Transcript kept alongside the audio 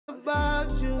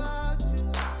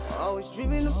Always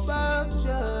dreaming about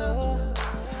you.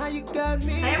 How you got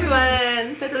me. Hi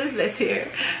everyone, Petalisbless here.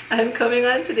 I'm coming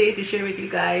on today to share with you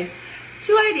guys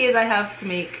two ideas I have to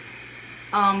make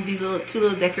these two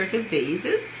little decorative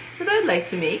vases that I'd like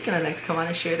to make, and I'd like to come on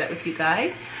and share that with you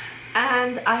guys.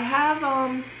 And I have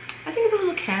I think it's a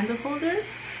little candle holder.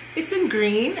 It's in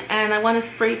green and I want to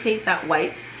spray paint that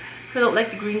white because I don't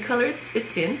like the green color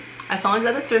it's in. I found it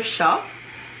at a thrift shop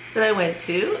that I went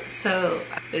to, so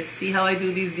let's see how I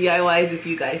do these DIYs with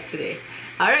you guys today.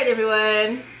 Alright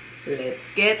everyone, let's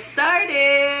get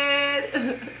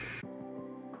started.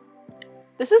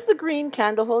 This is the green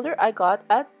candle holder I got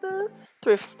at the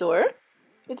thrift store.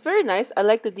 It's very nice. I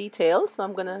like the details, so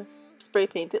I'm gonna spray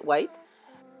paint it white.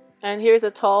 And here's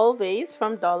a tall vase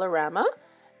from Dollarama,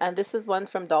 and this is one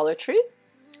from Dollar Tree.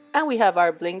 And we have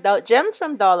our blinged out gems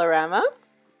from Dollarama.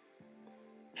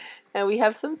 And we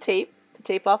have some tape to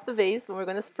tape off the vase when we're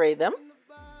going to spray them.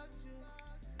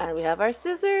 And we have our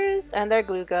scissors and our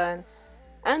glue gun.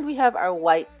 And we have our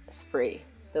white spray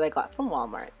that I got from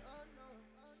Walmart.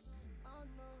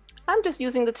 I'm just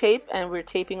using the tape, and we're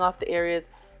taping off the areas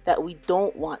that we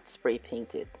don't want spray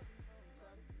painted.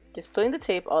 Just putting the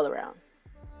tape all around.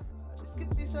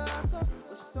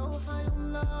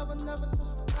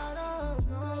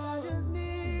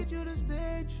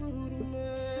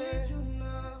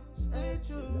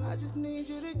 I just need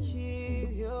you to keep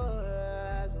your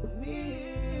eyes on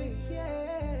me.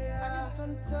 Yeah, I just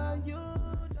want to tell you.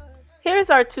 Here's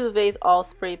our two vases all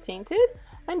spray painted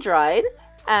and dried,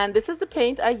 and this is the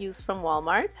paint I used from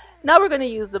Walmart. Now we're going to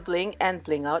use the bling and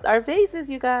bling out our vases,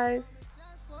 you guys.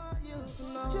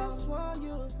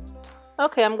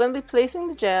 Okay, I'm going to be placing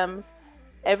the gems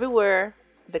everywhere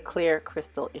the clear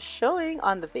crystal is showing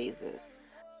on the vases.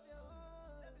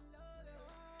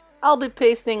 I'll be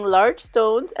placing large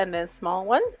stones and then small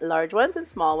ones, large ones and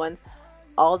small ones,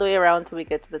 all the way around till we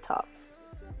get to the top.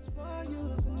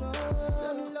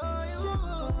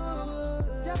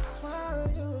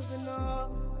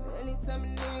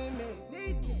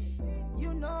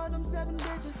 You know them 7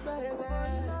 digits, baby.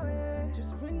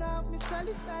 Just ring out me,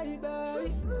 Sally, baby.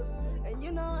 And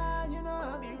you know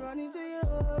I'll be running to you.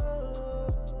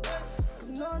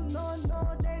 No,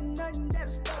 there ain't nothing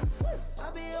that'll stop me.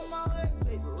 I'll be on my way,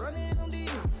 baby, running on to you.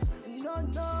 And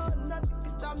no, nothing can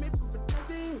stop me from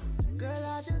protecting you. Girl,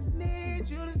 I just need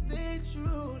you to stay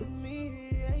true to me.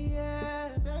 Yeah,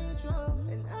 stay true.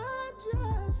 And I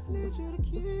just need you to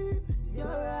keep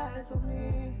your eyes on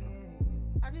me.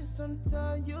 I just want to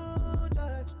tell you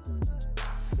that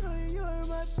you're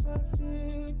my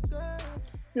perfect girl.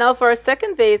 Now for our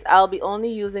second vase, I'll be only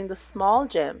using the small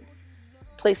gems,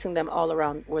 placing them all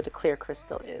around where the clear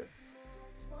crystal is.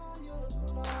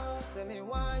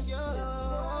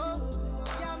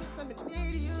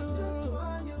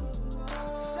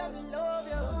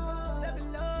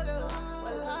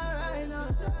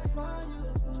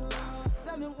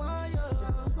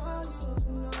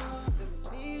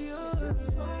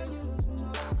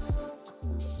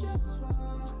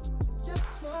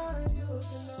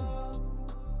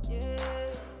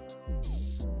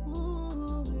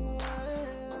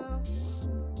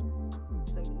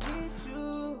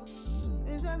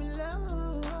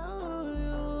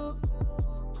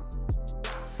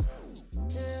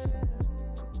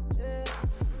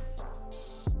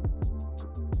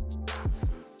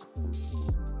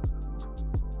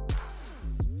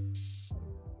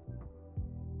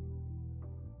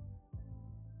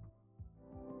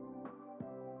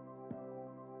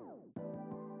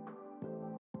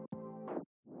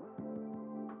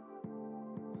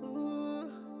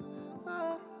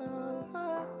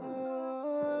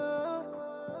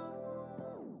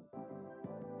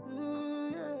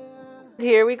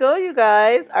 Here we go, you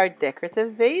guys, our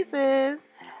decorative vases. And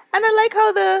I like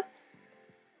how the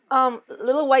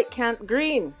little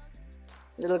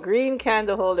green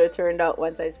candle holder turned out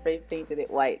once I spray painted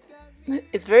it white.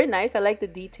 It's very nice. I like the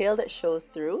detail that shows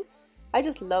through. I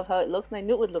just love how it looks, and I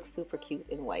knew it would look super cute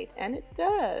in white, and it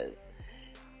does.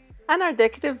 And our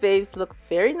decorative vases look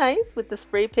very nice with the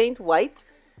spray paint white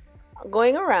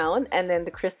going around, and then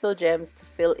the crystal gems to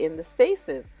fill in the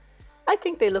spaces. I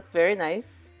think they look very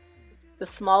nice. The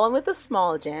small one with the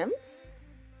small gems,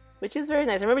 which is very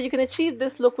nice. Remember, you can achieve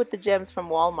this look with the gems from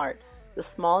Walmart. The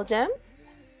small gems,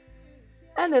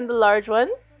 and then the large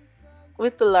one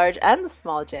with the large and the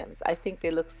small gems. I think they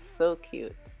look so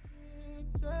cute.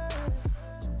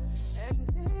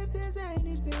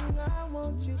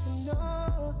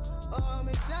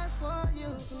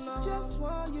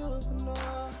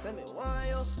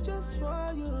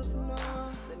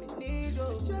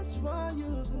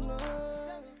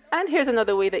 And here's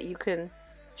another way that you can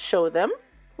show them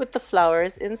with the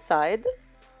flowers inside.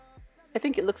 I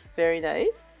think it looks very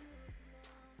nice.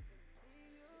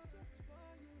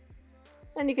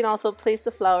 And you can also place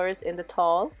the flowers in the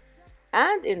tall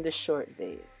and in the short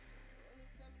vase.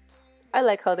 I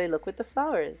like how they look with the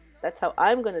flowers. That's how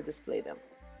I'm going to display them,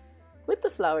 with the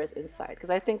flowers inside,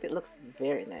 because I think it looks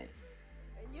very nice.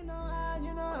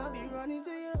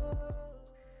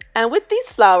 And with these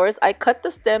flowers, I cut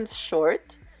the stems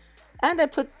short and I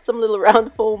put some little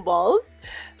round foam balls.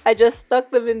 I just stuck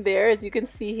them in there, as you can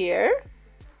see here.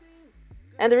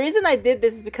 And the reason I did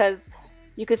this is because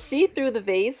you could see through the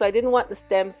vase, so I didn't want the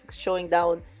stems showing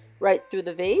down right through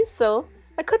the vase. So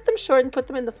I cut them short and put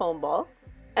them in the foam ball.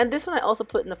 And this one I also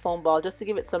put in the foam ball just to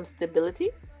give it some stability.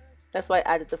 That's why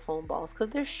I added the foam balls, because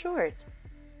they're short.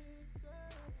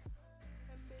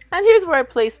 And here's where I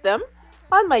placed them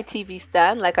on my TV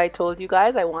stand. Like I told you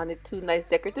guys, I wanted two nice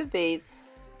decorative vases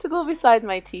to go beside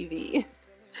my TV.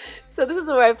 So this is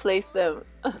where I placed them.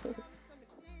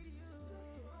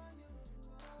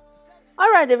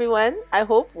 Alright everyone, I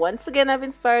hope once again I've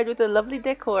inspired with a lovely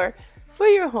decor for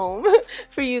your home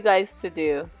for you guys to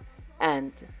do.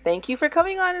 And thank you for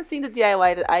coming on and seeing the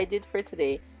DIY that I did for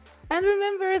today. And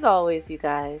remember, as always, you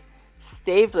guys,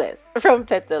 stay blessed from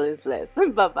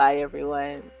Petalisbless. Bye-bye,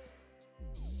 everyone.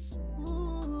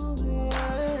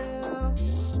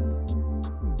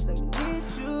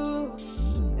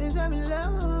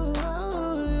 Love.